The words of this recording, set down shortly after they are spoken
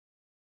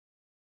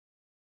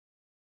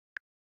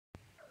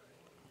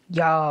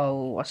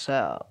Yo, what's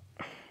up?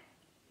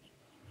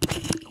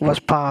 What's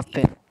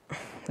poppin'?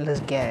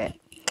 Let's get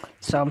it.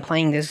 So I'm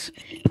playing this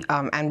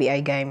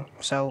NBA game.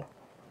 So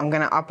I'm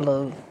gonna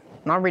upload,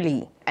 not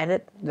really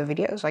edit the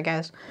videos, I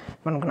guess,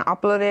 but I'm gonna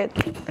upload it.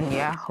 And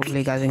yeah, hopefully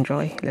you guys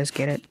enjoy. Let's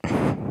get it.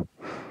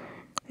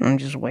 I'm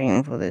just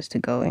waiting for this to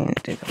go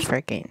into the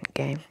freaking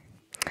game.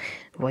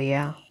 But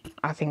yeah,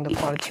 I think the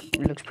quality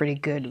looks pretty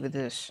good with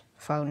this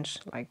phones,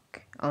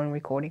 like on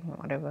recording or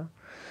whatever.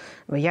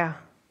 But yeah,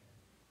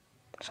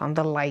 it's on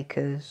the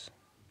Lakers.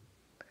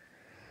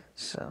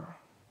 So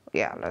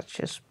yeah,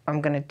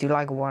 I'm gonna do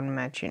like one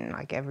match in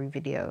like every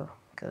video,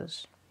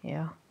 cause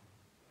yeah,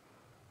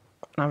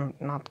 I'm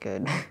not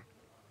good.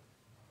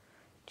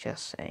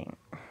 Just saying.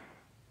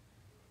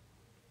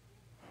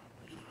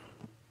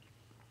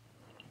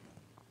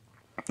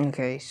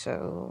 Okay,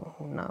 so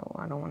no,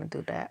 I don't want to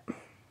do that.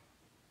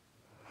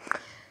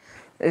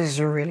 This is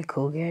a really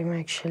cool game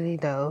actually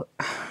though.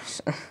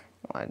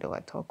 Why am I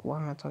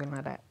talking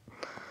like that?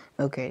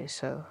 Okay,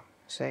 so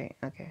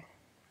okay.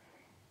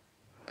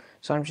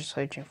 So I'm just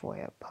searching for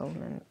an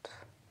opponent.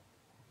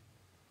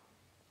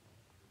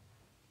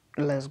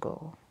 Let's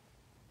go.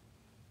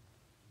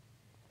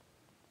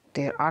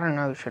 Dude, I don't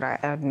know, should I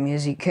add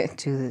music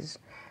to this?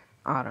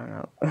 I don't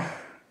know. I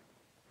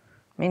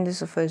mean, this is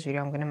the first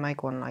video. I'm gonna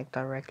make one like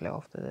directly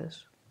after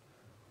this.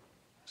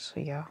 So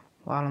yeah,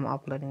 while I'm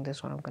uploading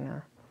this one, I'm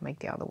gonna make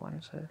the other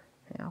one. So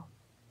yeah.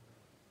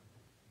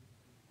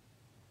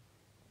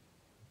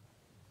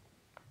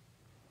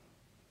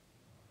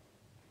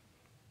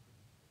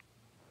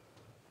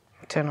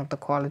 Turn up the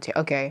quality.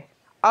 Okay.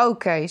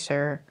 Okay,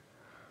 sir.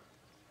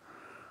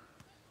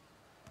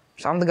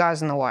 So I'm the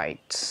guys in the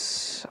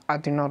white. I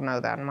do not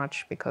know that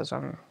much because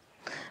I'm...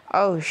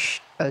 Oh,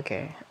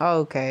 okay.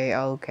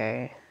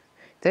 Okay.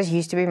 This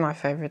used to be my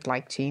favorite,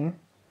 like, team.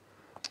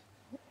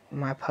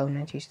 My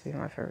opponent used to be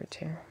my favorite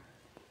team.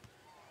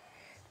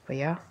 But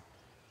yeah.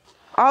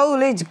 Oh,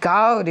 let's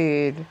go,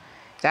 dude.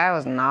 That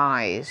was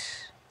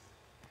nice.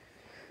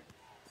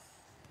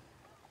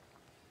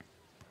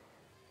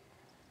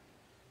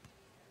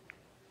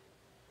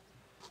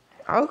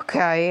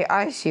 Okay,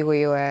 I see where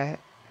you're at.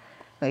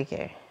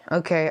 Okay,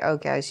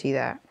 I see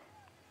that.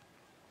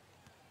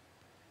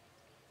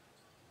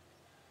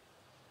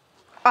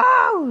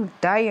 Oh,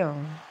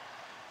 damn.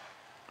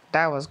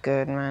 That was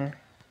good, man.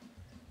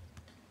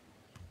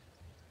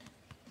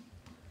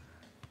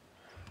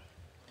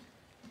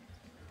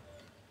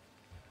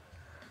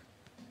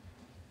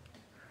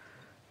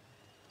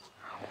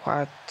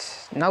 What?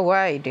 No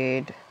way,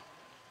 dude.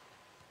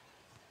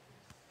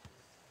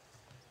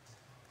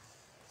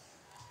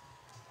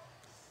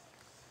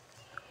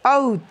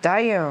 Oh,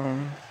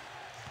 damn.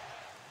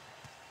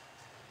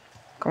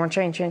 Come on,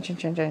 change.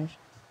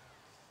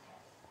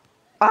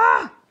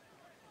 Ah!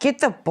 Get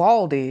the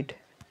ball, dude.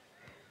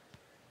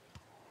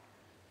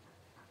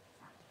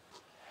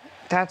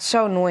 That's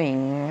so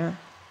annoying.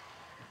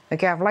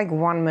 Okay, I have like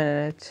 1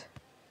 minute.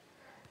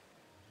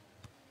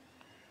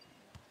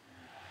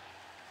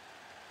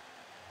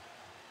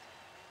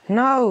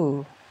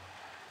 No.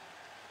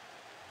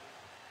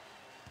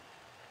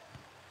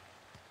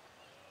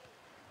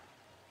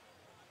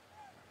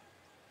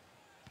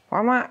 Why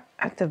am I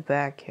at the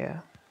back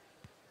here?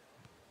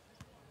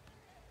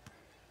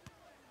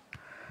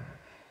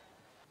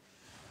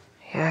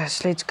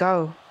 Yes, let's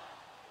go.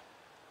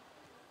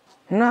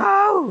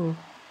 No!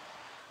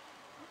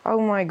 Oh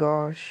my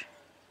gosh.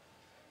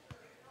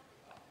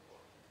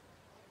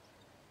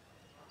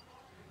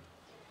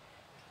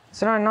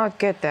 Did I not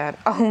get that?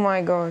 Oh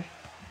my gosh.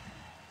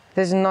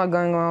 This is not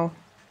going well.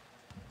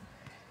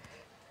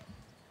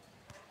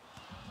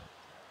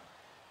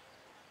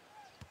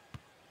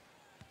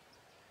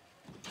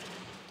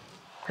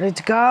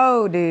 Let's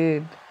go,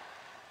 dude.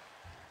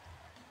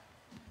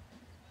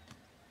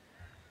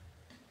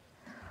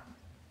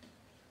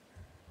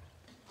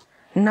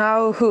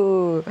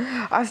 No.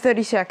 I have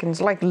 30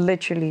 seconds. Like,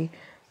 literally.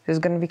 This is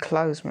gonna be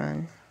close,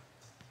 man.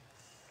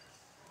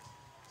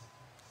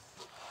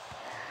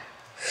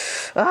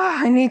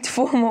 I need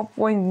 4 more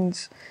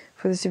points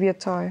for this to be a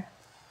tie.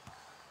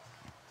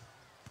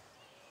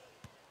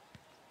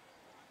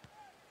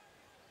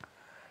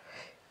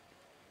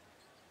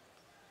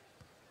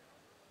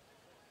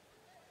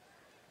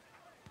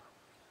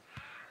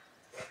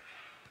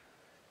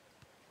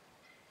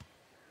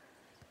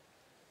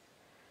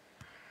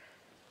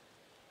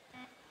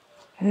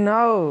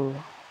 No.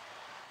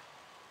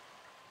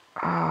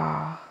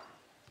 Ah.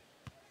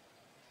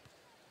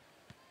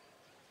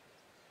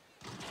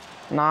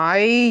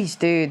 Nice,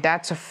 dude.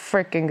 That's a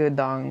freaking good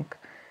dunk.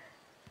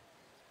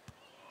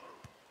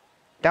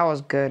 That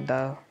was good,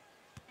 though.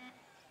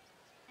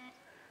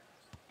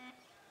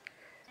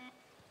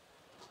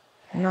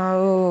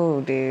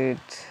 No, dude.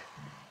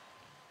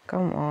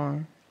 Come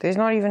on. There's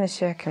not even a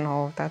second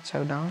half. That's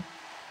so dumb.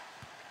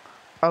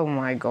 Oh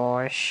my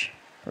gosh.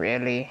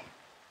 Really?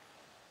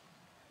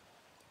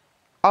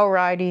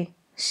 Alrighty.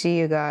 See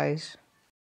you guys.